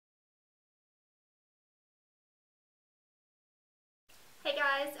Hey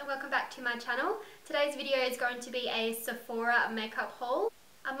guys, and welcome back to my channel. Today's video is going to be a Sephora makeup haul.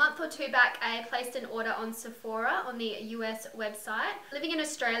 A month or two back I placed an order on Sephora on the US website. Living in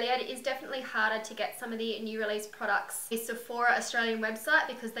Australia, it is definitely harder to get some of the new release products on the Sephora Australian website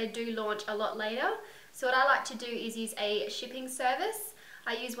because they do launch a lot later. So what I like to do is use a shipping service.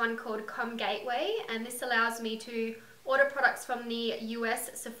 I use one called Gateway, and this allows me to order products from the US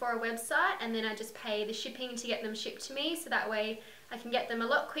Sephora website, and then I just pay the shipping to get them shipped to me, so that way I can get them a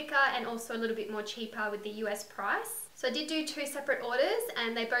lot quicker and also a little bit more cheaper with the US price. So I did do two separate orders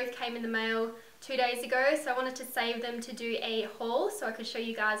and they both came in the mail 2 days ago, so I wanted to save them to do a haul so I could show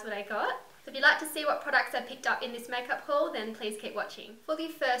you guys what I got. So if you'd like to see what products I picked up in this makeup haul, then please keep watching. For the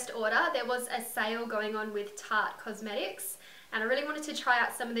first order, there was a sale going on with Tarte Cosmetics, and I really wanted to try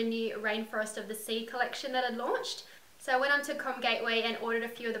out some of the new Rainforest of the Sea collection that had launched. So I went on to Gateway and ordered a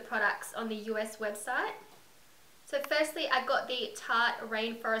few of the products on the US website. So firstly, I got the Tarte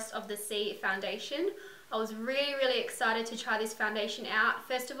Rainforest of the Sea foundation. I was really excited to try this foundation out.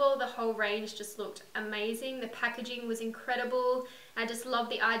 First of all, the whole range just looked amazing. The packaging was incredible. I just love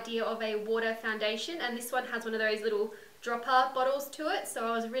the idea of a water foundation, and this one has one of those little dropper bottles to it, so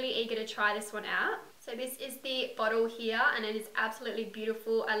I was really eager to try this one out. So this is the bottle here, and it is absolutely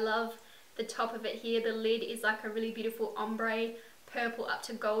beautiful. I love the top of it here. The lid is like a really beautiful ombre purple up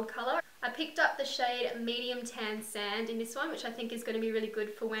to gold color. I picked up the shade Medium Tan Sand in this one, which I think is going to be really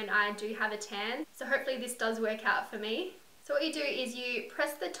good for when I do have a tan. So hopefully this does work out for me. So what you do is you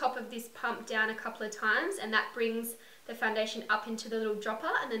press the top of this pump down a couple of times, and that brings the foundation up into the little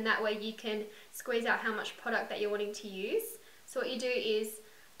dropper, and then that way you can squeeze out how much product that you're wanting to use. So what you do is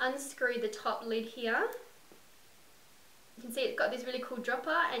unscrew the top lid here. You can see it's got this really cool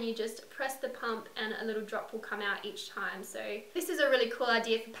dropper, and you just press the pump and a little drop will come out each time. So this is a really cool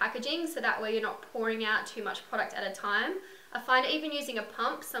idea for packaging, so that way you're not pouring out too much product at a time. I find even using a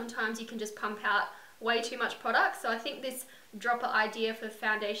pump, sometimes you can just pump out way too much product, so I think this dropper idea for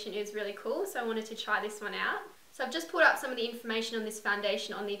foundation is really cool, so I wanted to try this one out. So I've just pulled up some of the information on this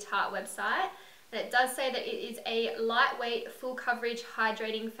foundation on the Tarte website, and it does say that it is a lightweight, full coverage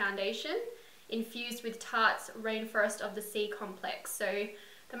hydrating foundation infused with Tarte's Rainforest of the Sea complex. So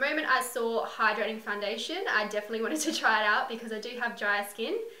the moment I saw hydrating foundation, I definitely wanted to try it out because I do have dry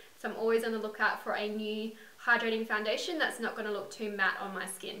skin, so I'm always on the lookout for a new hydrating foundation that's not going to look too matte on my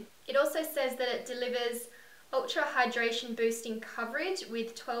skin. It also says that it delivers ultra hydration boosting coverage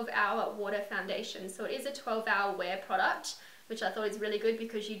with 12-hour water foundation. So it is a 12-hour wear product, which I thought is really good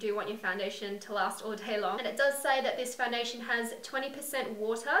because you do want your foundation to last all day long. And it does say that this foundation has 20%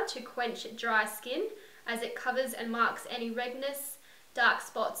 water to quench dry skin, as it covers and marks any redness, dark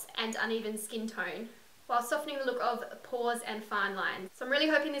spots and uneven skin tone, while softening the look of pores and fine lines. So I'm really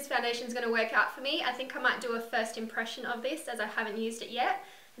hoping this foundation is going to work out for me. I think I might do a first impression of this as I haven't used it yet,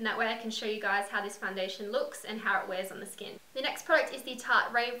 and that way I can show you guys how this foundation looks and how it wears on the skin. The next product is the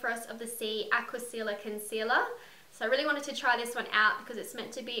Tarte Rainforest of the Sea AQUACEALER Concealer. So I really wanted to try this one out because it's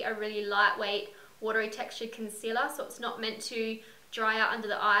meant to be a really lightweight, watery textured concealer, so it's not meant to dry out under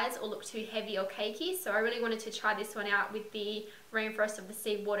the eyes or look too heavy or cakey. So I really wanted to try this one out with the Rainforest of the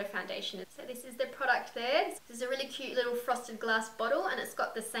Sea water foundation. So this is the product there. This is a really cute little frosted glass bottle, and it's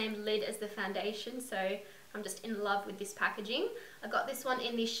got the same lid as the foundation, so I'm just in love with this packaging. I got this one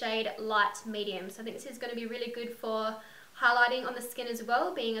in the shade Light Medium, so I think this is going to be really good for highlighting on the skin as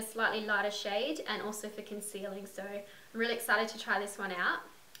well, being a slightly lighter shade, and also for concealing. So I'm really excited to try this one out.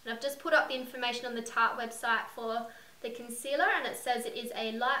 And I've just put up the information on the Tarte website for the concealer, and it says it is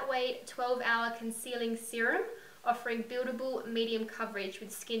a lightweight 12-hour concealing serum offering buildable medium coverage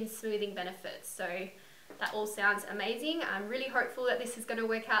with skin smoothing benefits. So that all sounds amazing. I'm really hopeful that this is going to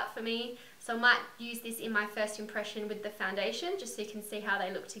work out for me. So I might use this in my first impression with the foundation, just so you can see how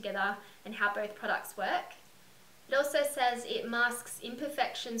they look together and how both products work. It also says it masks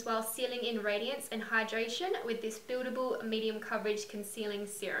imperfections while sealing in radiance and hydration with this buildable medium coverage concealing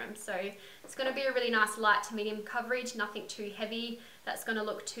serum. So it's going to be a really nice light to medium coverage, nothing too heavy that's going to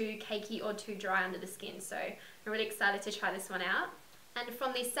look too cakey or too dry under the skin. So I'm really excited to try this one out. And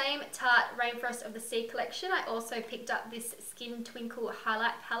from the same Tarte Rainforest of the Sea collection, I also picked up this Skin Twinkle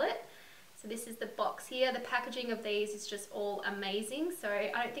highlight palette. So this is the box here. The packaging of these is just all amazing, so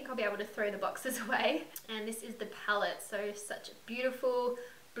I don't think I'll be able to throw the boxes away. And this is the palette, so such beautiful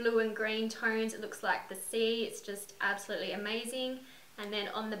blue and green tones. It looks like the sea. It's just absolutely amazing. And then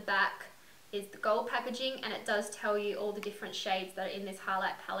on the back is the gold packaging, and it does tell you all the different shades that are in this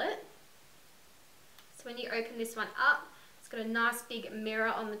highlight palette. So when you open this one up, it's got a nice big mirror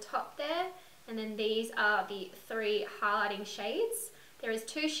on the top there, and then these are the 3 highlighting shades. There is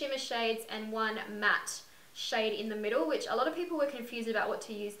 2 shimmer shades and 1 matte shade in the middle, which a lot of people were confused about what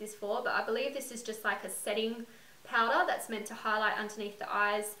to use this for, but I believe this is just like a setting powder that's meant to highlight underneath the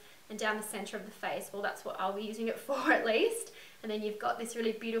eyes and down the center of the face. Well, that's what I'll be using it for at least. And then you've got this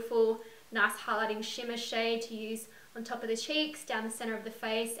really beautiful, nice highlighting shimmer shade to use on top of the cheeks, down the center of the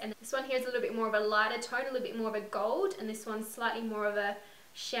face. And this one here is a little bit more of a lighter tone, a little bit more of a gold, and this one's slightly more of a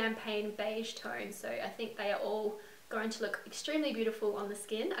champagne beige tone. So I think they are all going to look extremely beautiful on the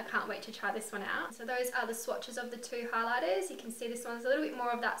skin. I can't wait to try this one out. So those are the swatches of the two highlighters. You can see this one's a little bit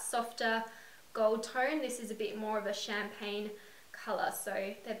more of that softer gold tone. This is a bit more of a champagne color.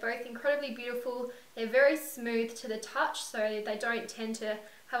 So they're both incredibly beautiful. They're very smooth to the touch, so they don't tend to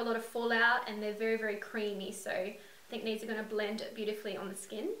have a lot of fallout, and they're very, very creamy. So I think these are going to blend beautifully on the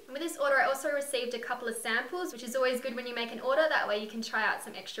skin. And with this order, I also received a couple of samples, which is always good when you make an order. That way you can try out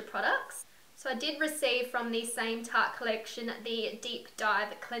some extra products. So I did receive from the same Tarte collection the Deep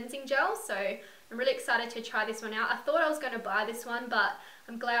Dive Cleansing Gel. So I'm really excited to try this one out. I thought I was going to buy this one, but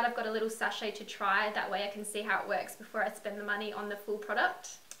I'm glad I've got a little sachet to try. That way I can see how it works before I spend the money on the full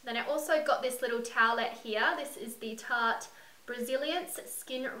product. Then I also got this little towelette here. This is the Tarte BRAZILLIANCE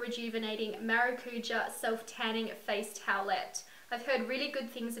Skin Rejuvenating Maracuja Self-Tanning Face Towelette. I've heard really good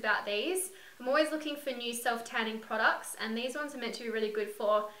things about these. I'm always looking for new self-tanning products, and these ones are meant to be really good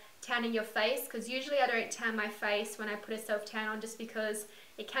for tanning your face, because usually I don't tan my face when I put a self-tan on, just because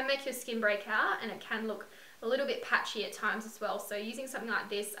it can make your skin break out and it can look a little bit patchy at times as well. So using something like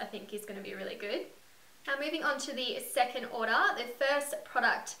this I think is going to be really good. Now moving on to the second order, the first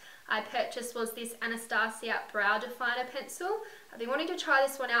product I purchased was this Anastasia Brow Definer Pencil. I've been wanting to try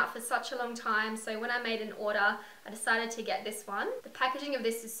this one out for such a long time, so when I made an order I decided to get this one. The packaging of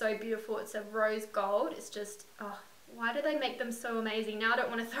this is so beautiful. It's a rose gold. It's just, oh, why do they make them so amazing? Now I don't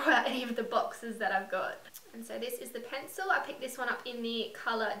want to throw out any of the boxes that I've got. And so this is the pencil. I picked this one up in the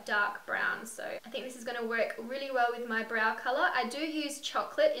color dark brown. So I think this is going to work really well with my brow color. I do use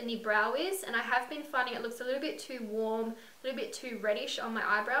chocolate in the Brow Wiz, and I have been finding it looks a little bit too warm, a little bit too reddish on my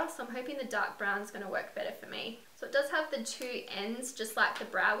eyebrows. So I'm hoping the dark brown is going to work better for me. So it does have the two ends just like the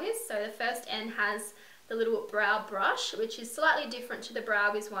Brow Wiz. So the first end has the little brow brush, which is slightly different to the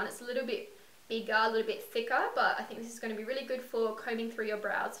Brow Wiz one. It's a little bit bigger, a little bit thicker, but I think this is going to be really good for combing through your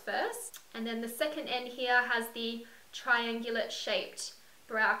brows first. And then the second end here has the triangular shaped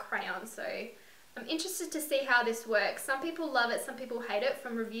brow crayon. So I'm interested to see how this works. Some people love it, some people hate it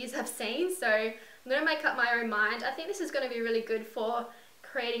from reviews I've seen, so I'm going to make up my own mind. I think this is going to be really good for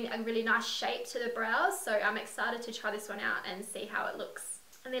creating a really nice shape to the brows, so I'm excited to try this one out and see how it looks.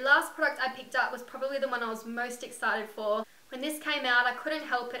 And the last product I picked up was probably the one I was most excited for. When this came out, I couldn't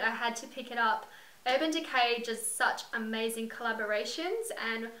help it. I had to pick it up. Urban Decay does such amazing collaborations,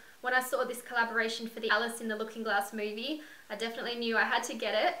 and when I saw this collaboration for the Alice in the Looking Glass movie, I definitely knew I had to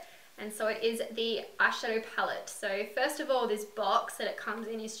get it. And so it is the eyeshadow palette. So first of all, this box that it comes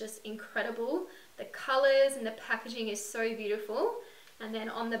in is just incredible. The colors and the packaging is so beautiful. And then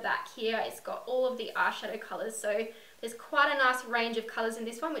on the back here, it's got all of the eyeshadow colors. So there's quite a nice range of colors in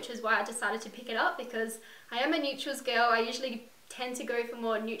this one, which is why I decided to pick it up, because I am a neutrals girl. I usually tend to go for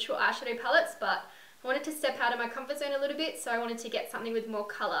more neutral eyeshadow palettes, but I wanted to step out of my comfort zone a little bit, so I wanted to get something with more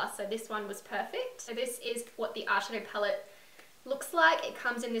color. So this one was perfect. So this is what the eyeshadow palette looks like. It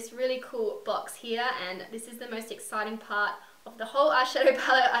comes in this really cool box here, and this is the most exciting part of the whole eyeshadow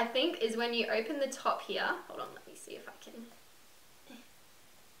palette, I think, is when you open the top here. Hold on, let me see if I can.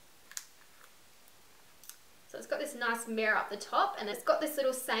 So it's got this nice mirror up the top, and it's got this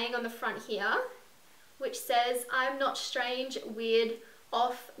little saying on the front here, which says, "I'm not strange, weird,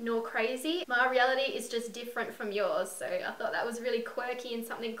 off, nor crazy. My reality is just different from yours." So I thought that was really quirky and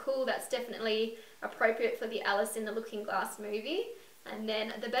something cool that's definitely appropriate for the Alice in the Looking Glass movie. And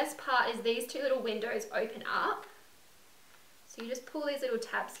then the best part is these two little windows open up. So you just pull these little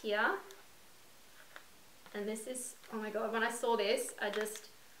tabs here. And this is, oh my god, when I saw this, I just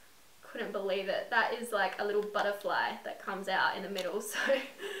couldn't believe it. That is like a little butterfly that comes out in the middle. So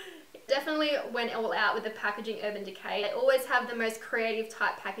definitely went all out with the packaging, Urban Decay. They always have the most creative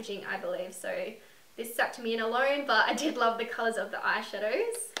type packaging, I believe. So this sucked me in alone, but I did love the colors of the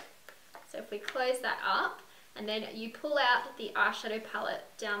eyeshadows. So if we close that up, and then you pull out the eyeshadow palette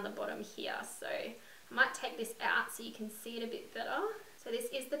down the bottom here. So I might take this out so you can see it a bit better. So this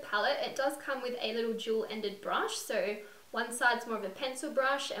is the palette. It does come with a little dual-ended brush. So one side's more of a pencil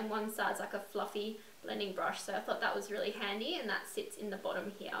brush and one side's like a fluffy blending brush. So I thought that was really handy, and that sits in the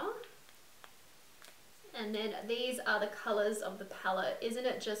bottom here. And then these are the colors of the palette. Isn't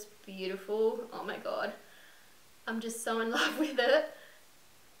it just beautiful? Oh my god. I'm just so in love with it.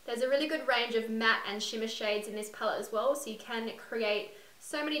 There's a really good range of matte and shimmer shades in this palette as well, so you can create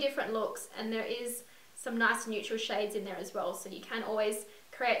so many different looks, and there is some nice neutral shades in there as well. So you can always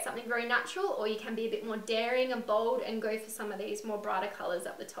create something very natural, or you can be a bit more daring and bold and go for some of these more brighter colours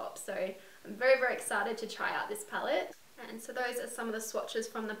up the top. So I'm very, very excited to try out this palette. And so those are some of the swatches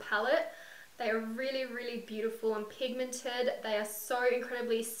from the palette. They are really, really beautiful and pigmented. They are so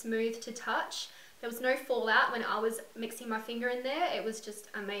incredibly smooth to touch. There was no fallout when I was mixing my finger in there. It was just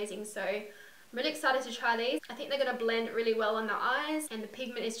amazing. So I'm really excited to try these. I think they're going to blend really well on the eyes, and the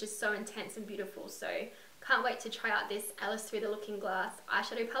pigment is just so intense and beautiful. So can't wait to try out this Alice Through the Looking Glass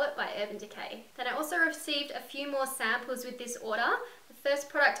eyeshadow palette by Urban Decay. Then I also received a few more samples with this order. The first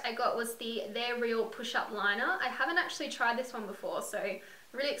product I got was the They're Real Push-Up Liner. I haven't actually tried this one before, so I'm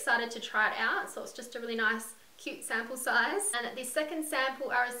really excited to try it out. So it's just a really nice, cute sample size. And the second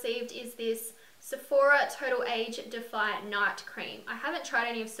sample I received is this Sephora Total Age Defy Night Cream. I haven't tried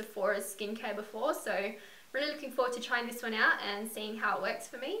any of Sephora's skincare before, so really looking forward to trying this one out and seeing how it works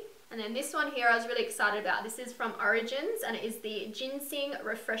for me. And then this one here I was really excited about. This is from Origins, and it is the Ginseng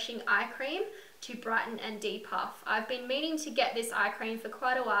Refreshing Eye Cream to brighten and depuff. I've been meaning to get this eye cream for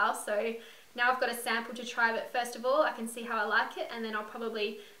quite a while, so now I've got a sample to try, but first of all I can see how I like it, and then I'll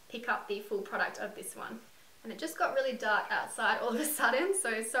probably pick up the full product of this one. And it just got really dark outside all of a sudden,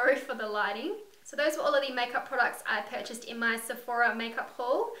 so sorry for the lighting. So those were all of the makeup products I purchased in my Sephora makeup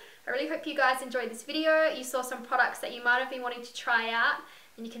haul. I really hope you guys enjoyed this video. You saw some products that you might have been wanting to try out,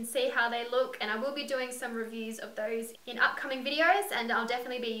 and you can see how they look, and I will be doing some reviews of those in upcoming videos, and I'll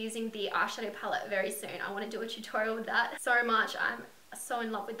definitely be using the eyeshadow palette very soon. I want to do a tutorial with that so much. I'm so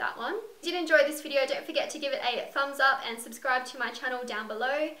in love with that one. If you did enjoy this video, don't forget to give it a thumbs up and subscribe to my channel down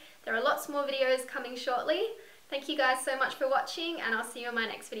below. There are lots more videos coming shortly. Thank you guys so much for watching, and I'll see you in my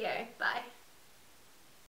next video. Bye.